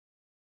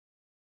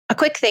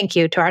quick thank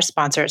you to our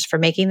sponsors for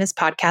making this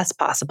podcast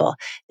possible.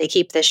 They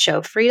keep this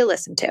show free to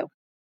listen to.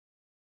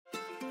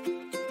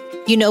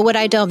 You know what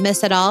I don't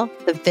miss at all?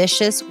 The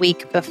vicious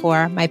week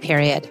before my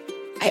period.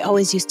 I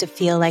always used to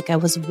feel like I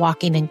was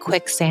walking in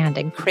quicksand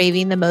and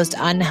craving the most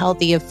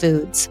unhealthy of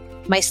foods.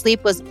 My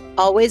sleep was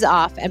always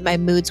off and my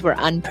moods were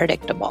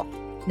unpredictable.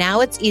 Now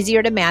it's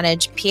easier to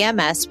manage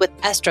PMS with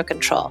Estro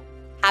Control.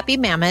 Happy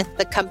Mammoth,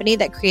 the company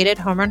that created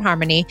Hormone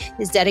Harmony,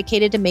 is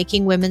dedicated to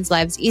making women's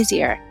lives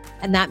easier.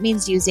 And that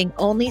means using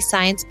only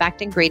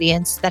science-backed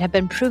ingredients that have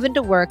been proven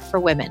to work for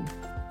women.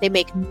 They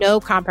make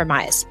no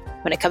compromise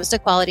when it comes to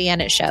quality,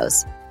 and it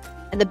shows.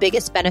 And the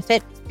biggest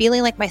benefit,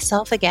 feeling like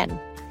myself again.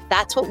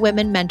 That's what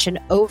women mention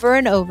over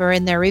and over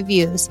in their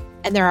reviews.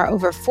 And there are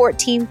over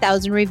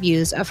 14,000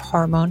 reviews of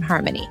Hormone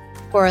Harmony.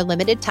 For a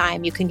limited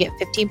time, you can get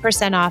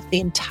 15% off the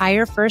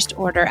entire first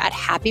order at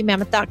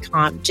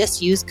happymammoth.com.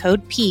 Just use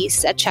code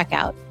PEACE at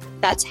checkout.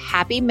 That's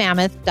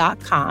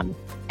happymammoth.com.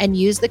 And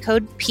use the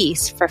code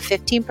PEACE for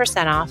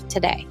 15% off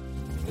today.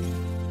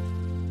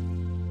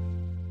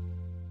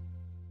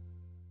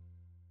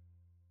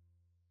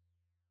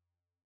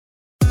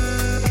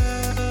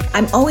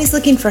 I'm always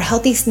looking for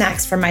healthy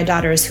snacks for my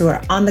daughters who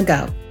are on the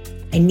go.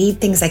 I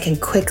need things I can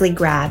quickly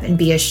grab and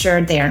be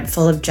assured they aren't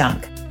full of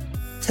junk.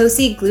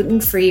 Toasty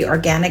gluten-free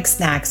organic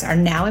snacks are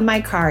now in my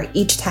car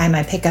each time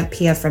I pick up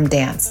Pia from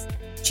dance.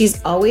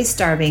 She's always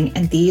starving,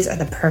 and these are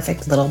the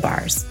perfect little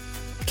bars.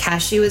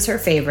 Cashew is her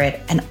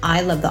favorite, and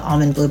I love the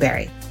almond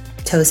blueberry.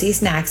 Toasty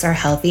snacks are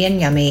healthy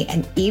and yummy,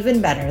 and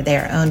even better, they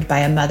are owned by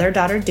a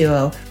mother-daughter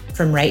duo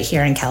from right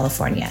here in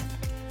California.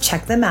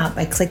 Check them out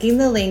by clicking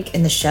the link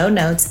in the show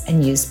notes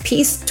and use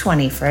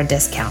PEACE20 for a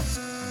discount.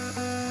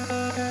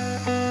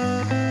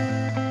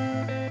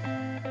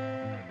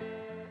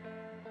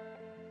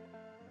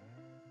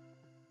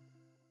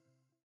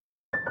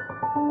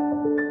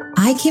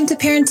 I came to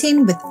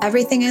parenting with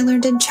everything I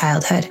learned in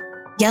childhood: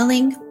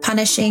 yelling,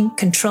 punishing,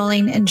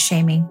 controlling, and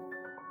shaming.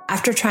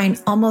 After trying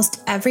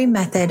almost every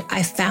method,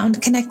 I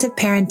found connected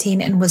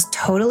parenting and was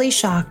totally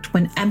shocked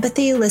when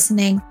empathy,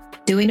 listening,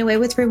 doing away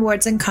with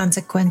rewards and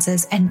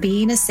consequences, and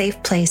being a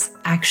safe place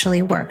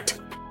actually worked.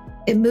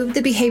 It moved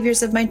the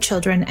behaviors of my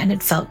children, and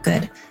it felt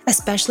good,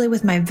 especially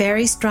with my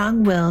very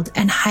strong-willed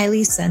and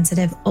highly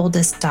sensitive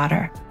oldest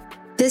daughter.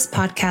 This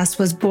podcast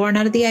was born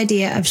out of the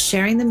idea of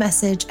sharing the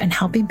message and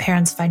helping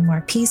parents find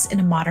more peace in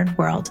a modern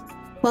world.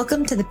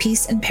 Welcome to the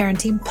Peace and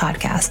Parenting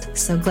Podcast.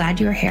 So glad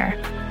you're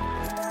here.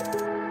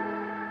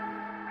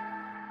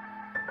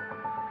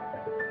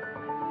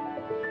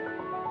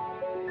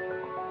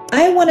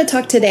 I want to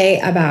talk today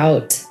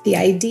about the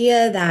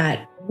idea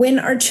that when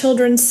our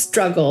children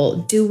struggle,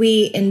 do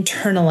we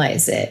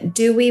internalize it?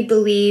 Do we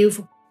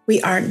believe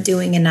we aren't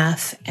doing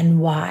enough,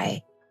 and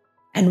why?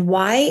 And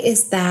why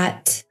is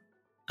that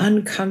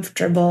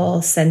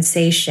uncomfortable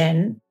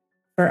sensation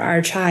for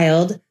our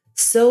child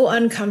so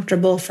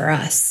uncomfortable for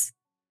us?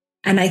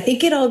 And I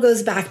think it all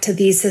goes back to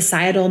these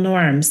societal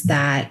norms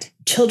that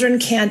children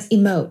can't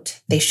emote.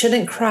 They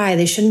shouldn't cry.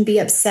 They shouldn't be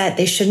upset.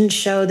 They shouldn't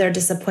show their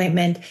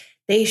disappointment.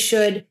 They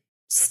should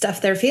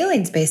stuff their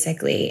feelings,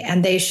 basically,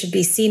 and they should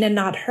be seen and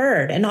not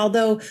heard. And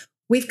although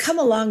we've come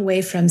a long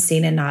way from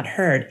seen and not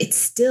heard, it's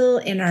still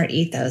in our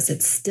ethos.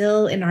 It's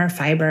still in our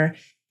fiber.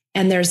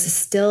 And there's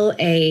still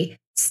a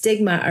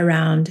stigma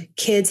around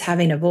kids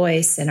having a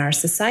voice in our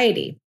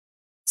society.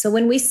 So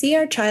when we see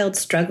our child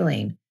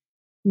struggling,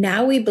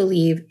 now we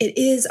believe it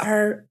is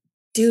our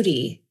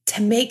duty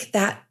to make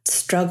that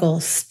struggle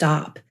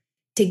stop,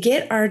 to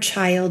get our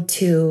child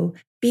to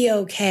be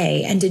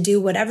okay, and to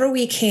do whatever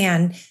we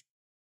can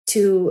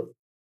to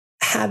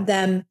have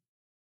them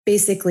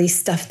basically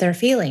stuff their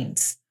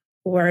feelings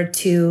or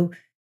to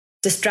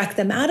distract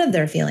them out of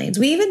their feelings.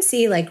 We even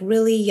see like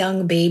really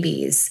young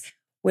babies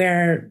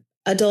where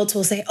adults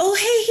will say, "Oh,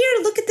 hey,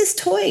 here, look at this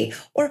toy."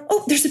 Or,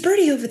 "Oh, there's a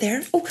birdie over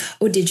there.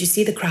 Oh, did you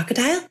see the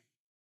crocodile?"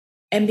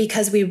 And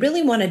because we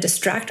really want to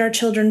distract our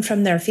children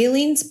from their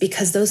feelings,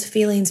 because those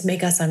feelings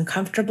make us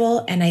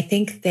uncomfortable. And I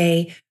think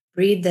they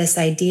breed this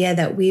idea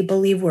that we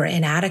believe we're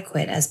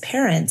inadequate as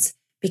parents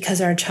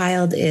because our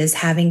child is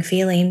having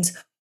feelings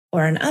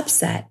or an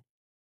upset.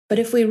 But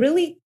if we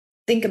really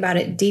think about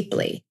it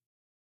deeply,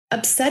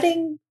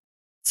 upsetting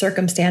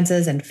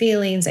circumstances and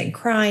feelings and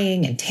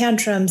crying and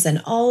tantrums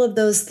and all of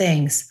those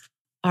things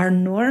are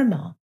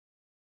normal.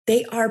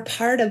 They are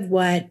part of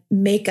what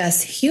make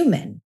us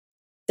human.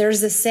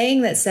 There's a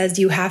saying that says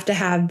you have to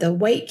have the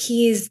white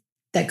keys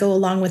that go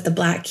along with the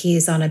black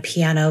keys on a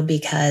piano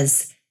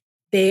because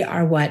they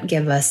are what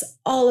give us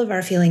all of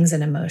our feelings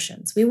and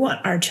emotions. We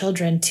want our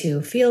children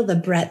to feel the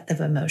breadth of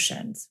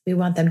emotions. We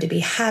want them to be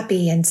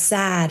happy and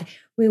sad.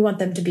 We want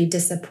them to be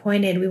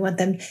disappointed. We want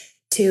them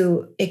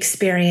to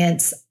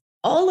experience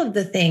all of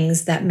the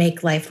things that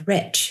make life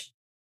rich.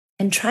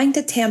 And trying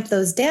to tamp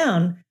those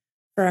down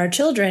for our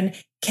children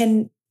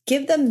can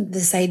give them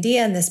this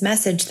idea and this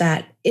message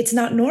that it's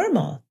not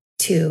normal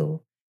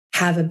to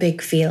have a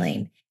big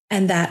feeling,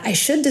 and that I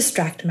should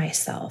distract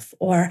myself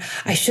or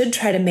I should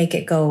try to make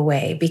it go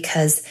away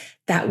because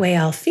that way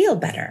I'll feel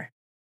better.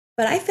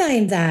 But I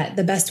find that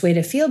the best way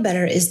to feel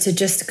better is to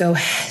just go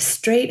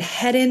straight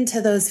head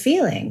into those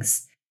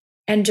feelings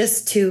and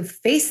just to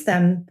face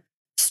them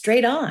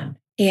straight on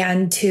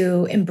and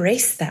to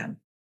embrace them.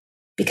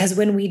 Because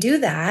when we do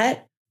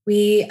that,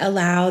 we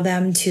allow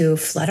them to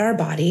flood our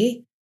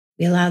body.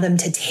 We allow them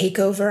to take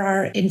over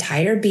our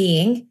entire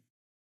being.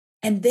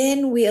 And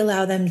then we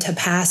allow them to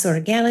pass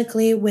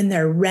organically when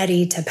they're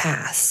ready to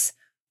pass.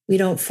 We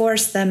don't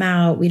force them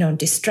out. We don't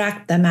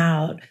distract them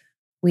out.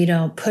 We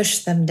don't push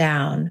them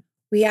down.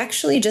 We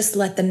actually just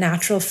let the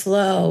natural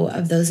flow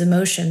of those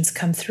emotions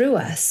come through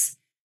us.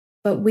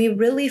 But we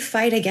really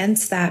fight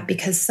against that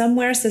because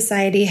somewhere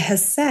society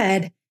has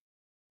said,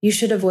 you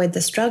should avoid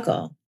the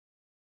struggle.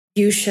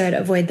 You should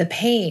avoid the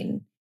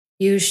pain.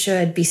 You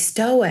should be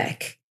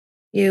stoic.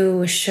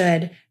 You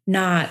should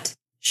not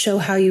show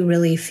how you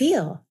really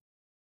feel.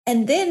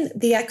 And then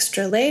the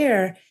extra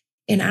layer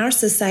in our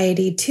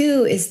society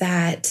too is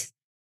that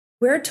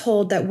we're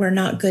told that we're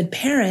not good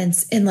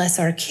parents unless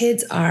our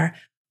kids are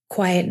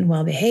quiet and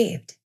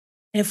well-behaved.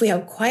 And if we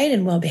have quiet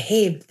and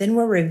well-behaved, then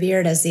we're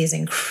revered as these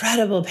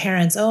incredible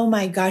parents. Oh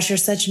my gosh, you're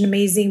such an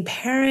amazing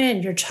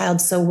parent. Your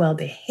child's so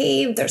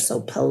well-behaved. They're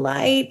so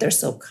polite. They're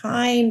so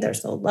kind. They're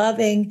so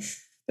loving.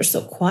 They're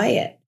so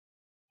quiet.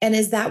 And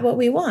is that what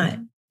we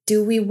want?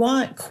 Do we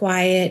want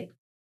quiet,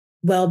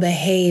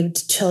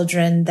 well-behaved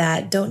children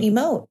that don't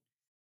emote?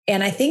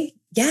 And I think,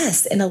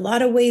 yes, in a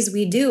lot of ways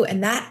we do.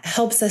 And that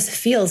helps us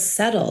feel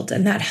settled.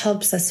 And that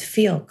helps us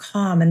feel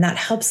calm. And that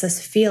helps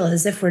us feel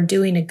as if we're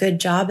doing a good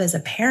job as a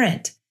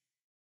parent.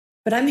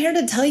 But I'm here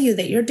to tell you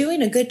that you're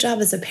doing a good job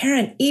as a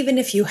parent, even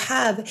if you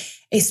have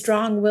a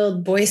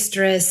strong-willed,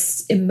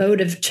 boisterous,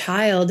 emotive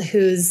child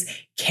who's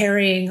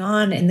carrying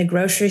on in the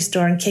grocery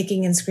store and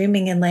kicking and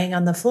screaming and laying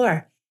on the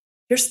floor.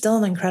 You're still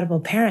an incredible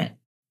parent.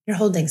 You're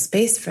holding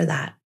space for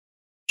that.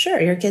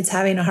 Sure, your kid's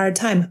having a hard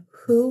time.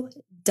 Who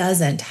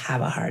doesn't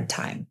have a hard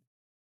time?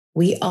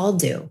 We all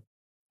do.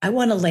 I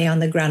want to lay on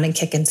the ground and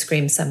kick and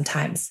scream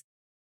sometimes.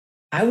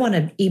 I want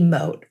to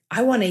emote.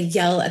 I want to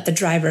yell at the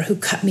driver who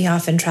cut me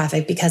off in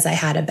traffic because I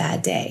had a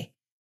bad day.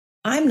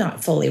 I'm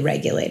not fully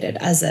regulated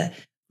as a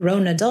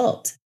grown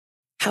adult.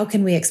 How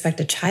can we expect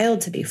a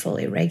child to be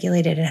fully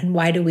regulated? And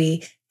why do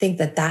we think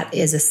that that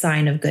is a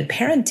sign of good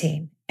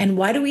parenting? And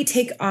why do we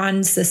take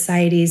on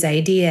society's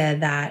idea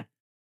that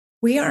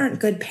we aren't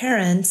good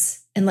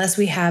parents unless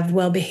we have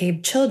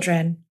well-behaved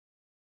children,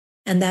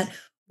 and that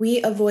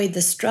we avoid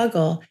the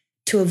struggle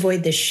to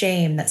avoid the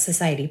shame that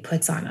society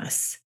puts on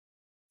us?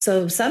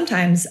 So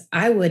sometimes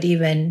I would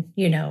even,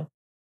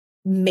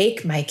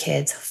 make my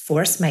kids,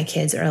 force my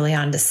kids early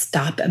on to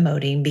stop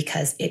emoting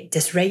because it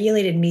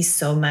dysregulated me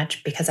so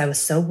much because I was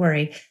so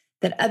worried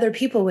that other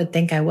people would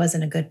think I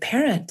wasn't a good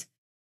parent.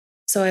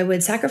 So I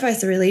would sacrifice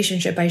the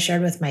relationship I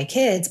shared with my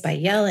kids by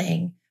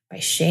yelling, by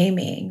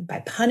shaming,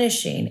 by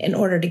punishing in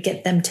order to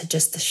get them to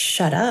just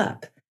shut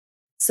up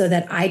so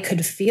that I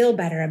could feel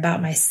better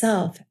about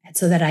myself and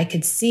so that I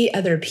could see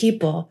other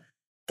people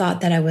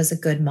thought that I was a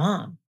good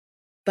mom.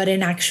 But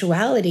in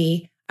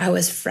actuality, I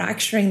was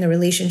fracturing the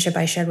relationship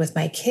I shared with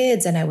my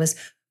kids and I was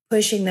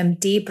pushing them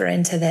deeper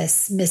into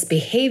this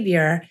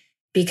misbehavior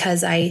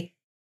because I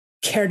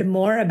cared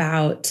more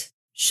about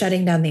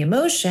shutting down the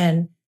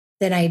emotion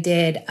than I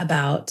did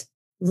about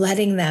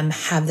letting them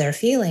have their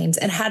feelings.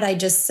 And had I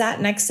just sat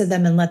next to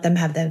them and let them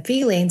have their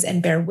feelings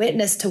and bear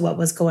witness to what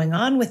was going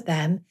on with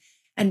them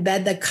and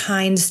been the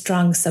kind,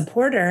 strong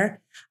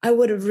supporter, I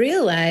would have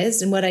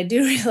realized, and what I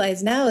do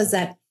realize now is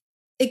that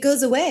it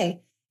goes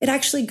away. It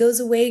actually goes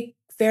away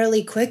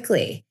fairly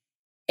quickly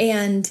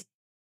and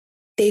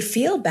they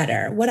feel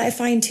better. What I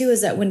find too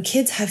is that when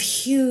kids have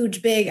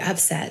huge, big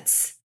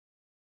upsets,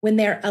 when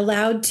they're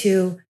allowed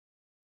to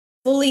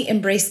fully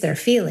embrace their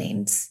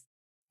feelings,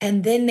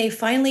 and then they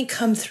finally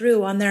come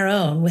through on their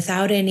own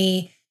without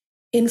any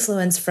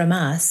influence from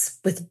us,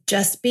 with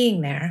just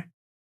being there,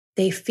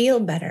 they feel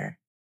better.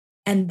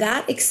 And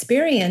that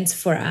experience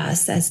for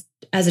us as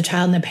a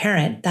child and a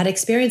parent, that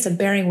experience of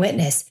bearing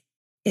witness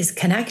is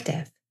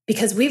connective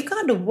because we've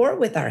gone to war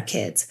with our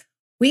kids.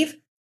 We've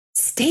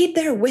stayed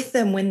there with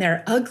them when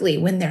they're ugly,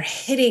 when they're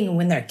hitting,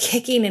 when they're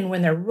kicking, and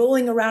when they're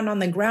rolling around on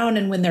the ground,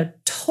 and when they're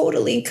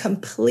totally,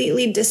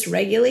 completely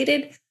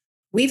dysregulated.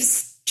 We've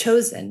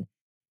chosen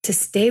to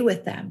stay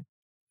with them,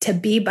 to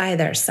be by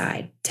their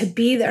side, to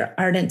be their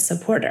ardent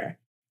supporter.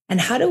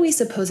 And how do we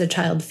suppose a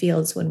child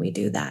feels when we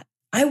do that?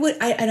 I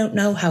don't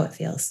know how it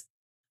feels.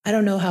 I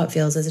don't know how it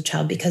feels as a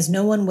child because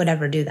no one would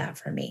ever do that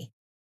for me.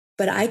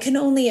 But I can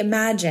only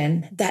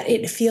imagine that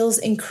it feels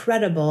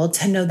incredible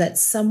to know that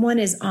someone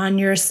is on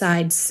your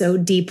side so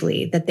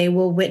deeply that they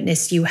will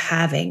witness you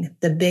having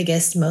the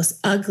biggest, most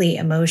ugly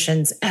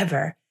emotions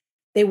ever.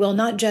 They will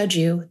not judge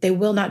you. They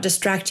will not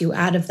distract you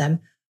out of them,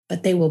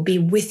 but they will be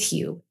with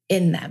you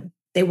in them.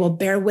 They will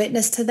bear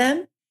witness to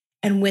them.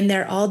 And when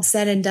they're all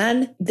said and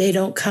done, they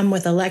don't come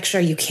with a lecture.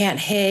 You can't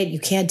hit, you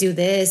can't do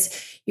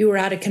this, you were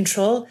out of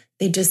control.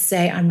 They just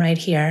say, I'm right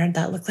here.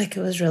 That looked like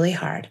it was really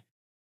hard.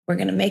 We're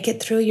going to make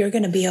it through. You're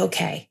going to be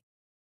okay.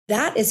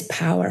 That is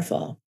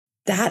powerful.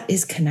 That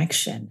is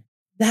connection.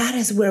 That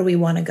is where we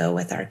want to go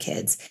with our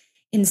kids.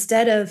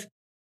 Instead of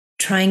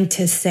trying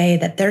to say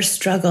that their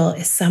struggle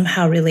is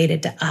somehow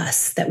related to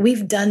us, that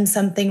we've done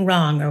something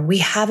wrong or we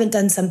haven't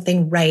done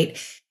something right,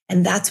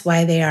 and that's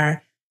why they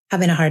are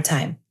having a hard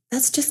time.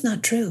 That's just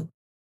not true.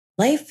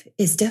 Life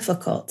is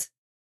difficult,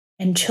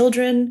 and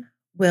children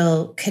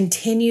will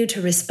continue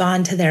to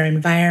respond to their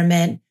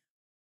environment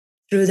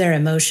through their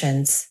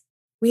emotions.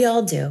 We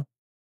all do.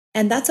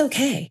 And that's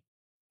okay.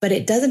 But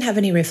it doesn't have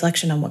any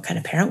reflection on what kind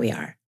of parent we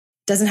are.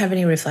 It doesn't have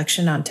any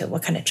reflection onto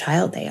what kind of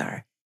child they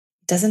are.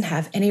 It doesn't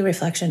have any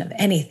reflection of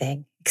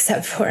anything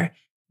except for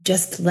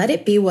just let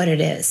it be what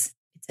it is.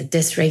 It's a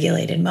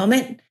dysregulated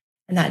moment.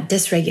 And that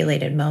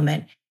dysregulated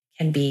moment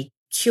can be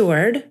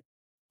cured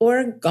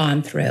or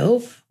gone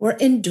through or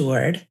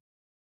endured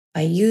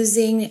by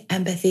using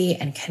empathy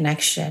and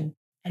connection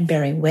and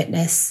bearing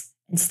witness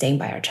and staying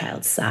by our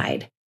child's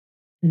side.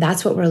 And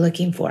that's what we're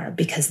looking for,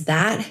 because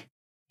that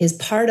is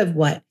part of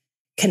what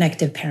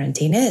connective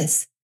parenting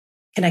is.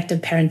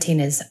 Connective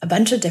parenting is a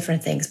bunch of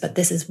different things, but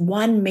this is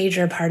one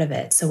major part of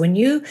it. So when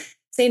you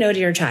say no to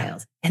your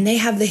child and they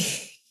have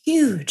the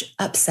huge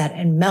upset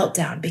and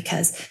meltdown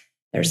because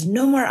there's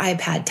no more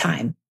iPad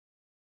time,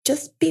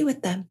 just be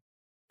with them.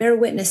 Bear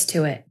witness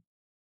to it.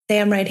 Say,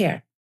 I'm right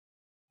here.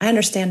 I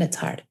understand it's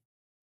hard.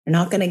 You're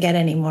not going to get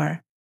any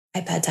more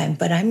iPad time,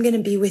 but I'm going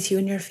to be with you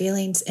in your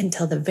feelings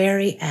until the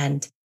very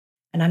end.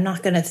 And I'm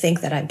not going to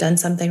think that I've done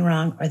something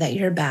wrong or that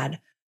you're bad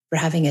for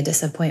having a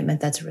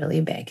disappointment that's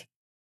really big.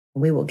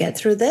 We will get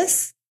through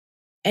this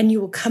and you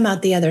will come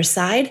out the other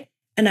side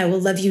and I will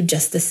love you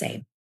just the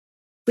same.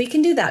 We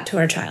can do that to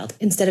our child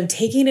instead of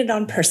taking it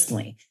on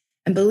personally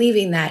and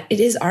believing that it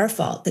is our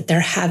fault that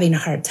they're having a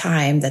hard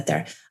time, that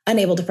they're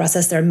unable to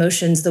process their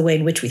emotions the way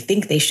in which we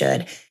think they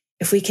should.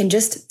 If we can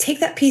just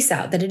take that piece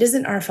out, that it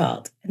isn't our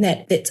fault and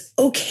that it's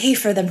okay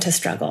for them to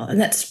struggle.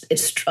 And that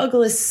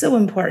struggle is so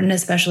important,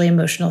 especially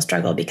emotional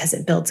struggle, because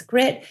it builds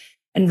grit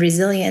and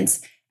resilience.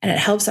 And it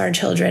helps our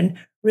children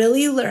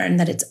really learn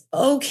that it's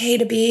okay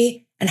to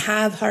be and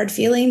have hard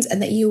feelings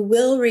and that you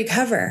will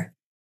recover.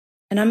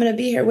 And I'm going to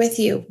be here with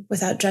you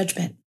without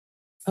judgment.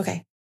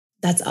 Okay,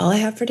 that's all I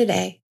have for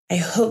today. I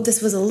hope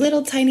this was a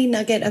little tiny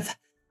nugget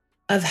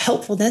of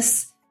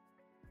helpfulness.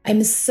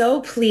 I'm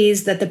so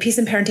pleased that the Peace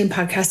and Parenting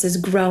podcast is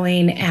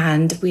growing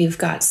and we've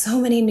got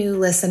so many new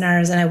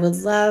listeners, and I would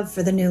love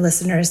for the new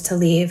listeners to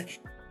leave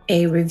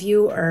a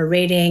review or a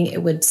rating.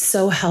 It would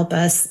so help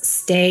us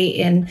stay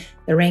in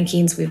the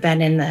rankings. We've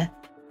been in the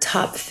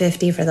top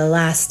 50 for the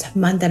last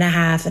month and a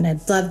half, and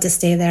I'd love to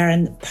stay there.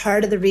 And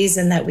part of the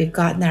reason that we've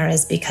gotten there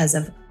is because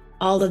of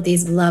all of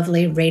these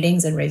lovely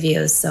ratings and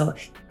reviews. So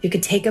if you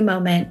could take a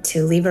moment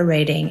to leave a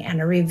rating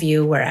and a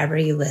review wherever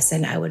you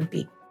listen, I would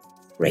be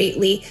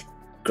greatly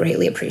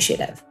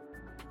appreciative.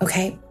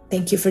 Okay,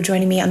 thank you for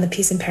joining me on the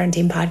Peace and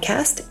Parenting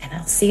podcast, and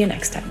I'll see you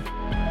next time.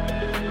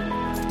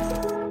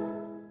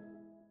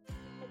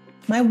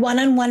 My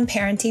one-on-one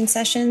parenting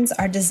sessions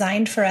are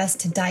designed for us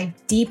to dive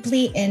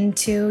deeply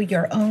into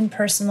your own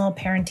personal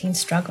parenting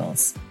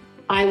struggles.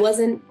 I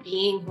wasn't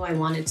being who I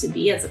wanted to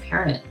be as a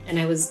parent, and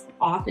I was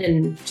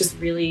often just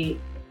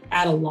really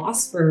at a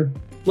loss for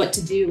what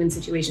to do in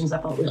situations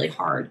that felt really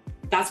hard.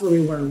 That's where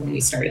we were when we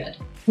started.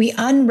 We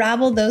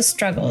unravel those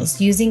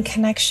struggles using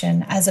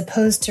connection as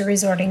opposed to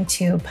resorting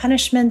to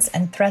punishments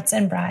and threats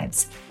and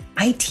bribes.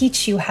 I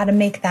teach you how to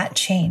make that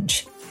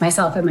change.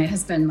 Myself and my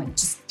husband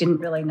just didn't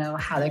really know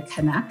how to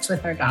connect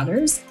with our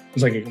daughters. It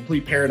was like a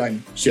complete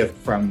paradigm shift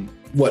from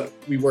what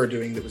we were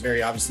doing that was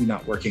very obviously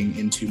not working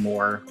into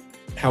more,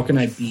 how can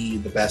I be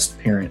the best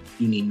parent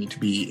you need me to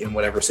be in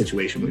whatever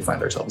situation we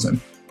find ourselves in?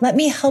 Let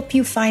me help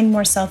you find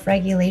more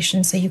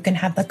self-regulation so you can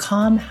have the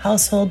calm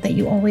household that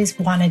you always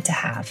wanted to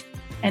have.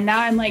 And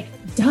now I'm like,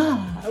 duh,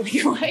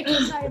 why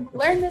didn't I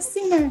learn this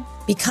sooner?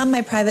 Become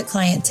my private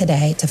client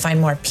today to find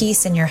more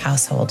peace in your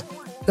household.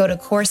 Go to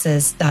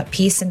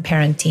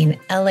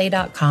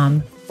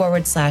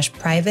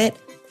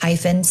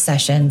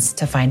courses.peaceandparentingla.com/private-sessions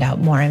to find out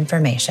more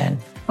information.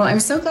 Well,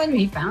 I'm so glad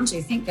we found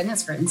you. Thank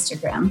goodness for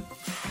Instagram.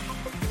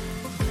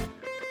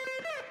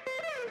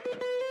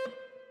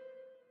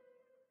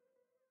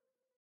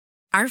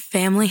 Our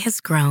family has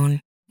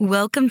grown.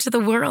 Welcome to the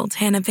world,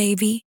 Hannah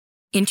baby.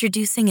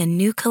 Introducing a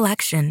new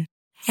collection,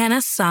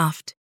 Hannah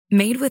Soft,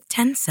 made with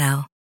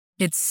Tencel.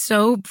 It's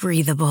so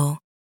breathable,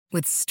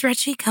 with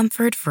stretchy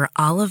comfort for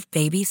all of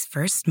baby's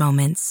first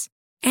moments.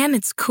 And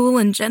it's cool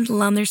and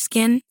gentle on their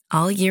skin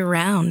all year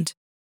round.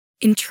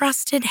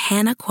 Entrusted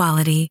Hannah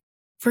quality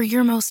for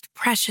your most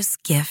precious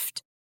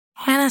gift.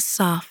 Hannah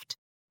Soft,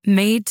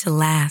 made to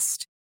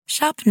last.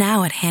 Shop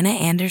now at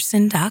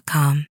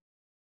hannahanderson.com.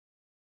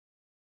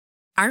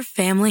 Our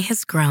family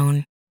has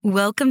grown.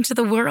 Welcome to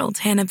the world,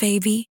 Hannah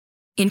baby.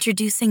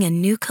 Introducing a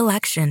new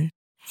collection,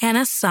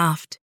 Hannah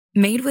Soft,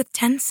 made with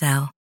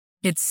Tencel.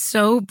 It's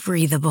so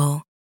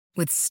breathable,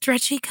 with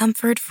stretchy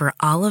comfort for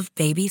all of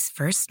baby's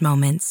first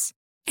moments.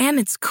 And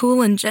it's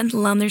cool and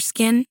gentle on their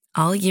skin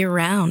all year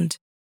round.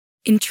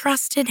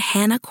 Entrusted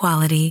Hannah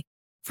quality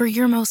for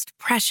your most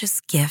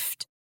precious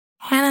gift.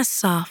 Hannah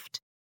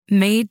Soft,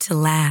 made to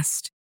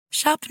last.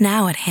 Shop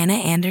now at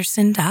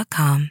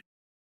hannahanderson.com.